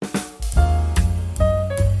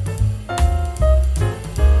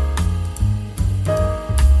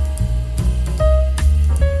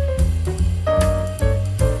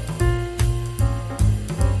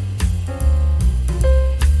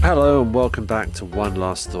welcome back to One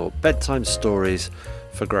Last Thought, bedtime stories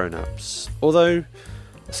for grown-ups. Although,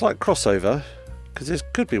 a slight crossover, because this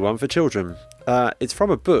could be one for children. It's from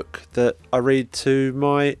a book that I read to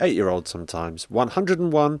my 8-year-old sometimes.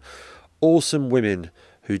 101 Awesome Women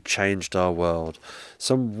Who Changed Our World.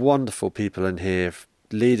 Some wonderful people in here,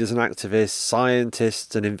 leaders and activists,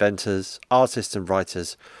 scientists and inventors, artists and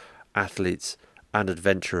writers, athletes and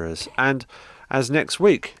adventurers. And as next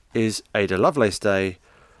week is Ada Lovelace Day,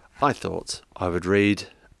 I thought I would read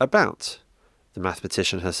about the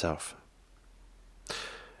mathematician herself.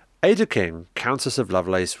 Ada King, Countess of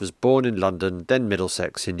Lovelace, was born in London, then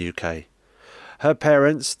Middlesex in UK. Her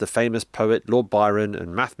parents, the famous poet Lord Byron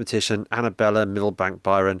and mathematician Annabella Millbank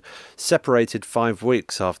Byron, separated 5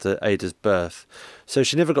 weeks after Ada's birth, so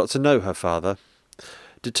she never got to know her father.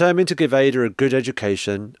 Determined to give Ada a good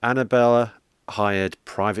education, Annabella hired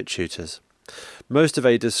private tutors. Most of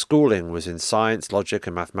Ada's schooling was in science, logic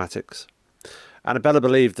and mathematics. Annabella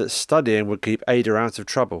believed that studying would keep Ada out of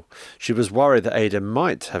trouble. She was worried that Ada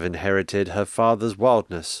might have inherited her father's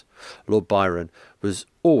wildness. Lord Byron was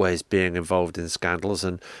always being involved in scandals,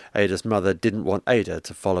 and Ada's mother didn't want Ada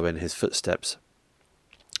to follow in his footsteps.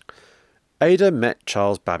 Ada met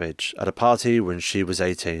Charles Babbage at a party when she was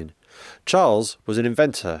 18. Charles was an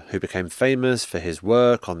inventor who became famous for his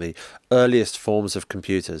work on the earliest forms of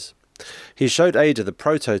computers. He showed Ada the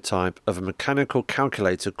prototype of a mechanical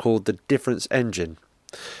calculator called the difference engine.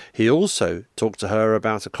 He also talked to her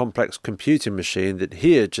about a complex computing machine that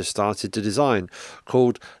he had just started to design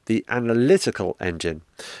called the analytical engine.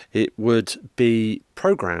 It would be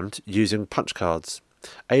programmed using punch cards.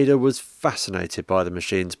 Ada was fascinated by the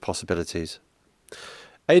machine's possibilities.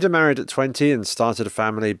 Ada married at 20 and started a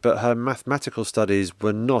family, but her mathematical studies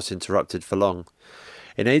were not interrupted for long.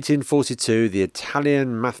 In 1842, the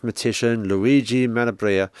Italian mathematician Luigi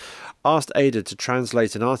Manabrea asked Ada to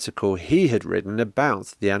translate an article he had written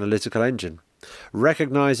about the analytical engine.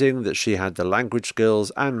 Recognizing that she had the language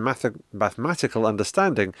skills and mathematical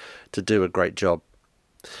understanding to do a great job.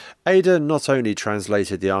 Ada not only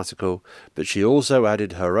translated the article, but she also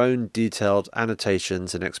added her own detailed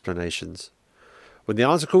annotations and explanations. When the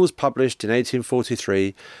article was published in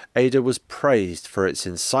 1843, Ada was praised for its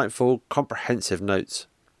insightful, comprehensive notes.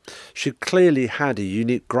 She clearly had a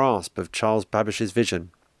unique grasp of Charles Babbage's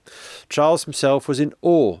vision. Charles himself was in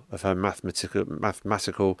awe of her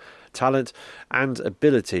mathematical talent and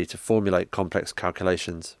ability to formulate complex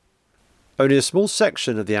calculations. Only a small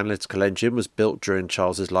section of the analytical engine was built during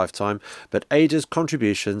Charles's lifetime, but Ada's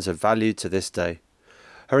contributions are valued to this day.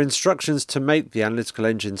 Her instructions to make the analytical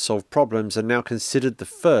engine solve problems are now considered the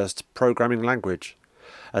first programming language.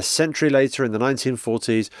 A century later, in the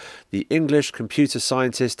 1940s, the English computer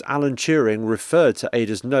scientist Alan Turing referred to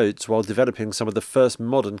Ada's notes while developing some of the first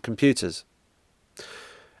modern computers.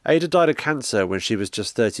 Ada died of cancer when she was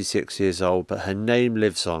just 36 years old, but her name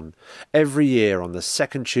lives on. Every year on the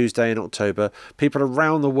second Tuesday in October, people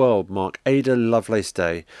around the world mark Ada Lovelace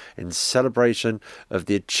Day in celebration of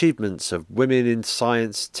the achievements of women in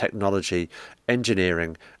science, technology,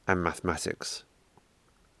 engineering and mathematics.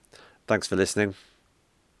 Thanks for listening.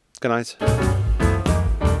 Good night.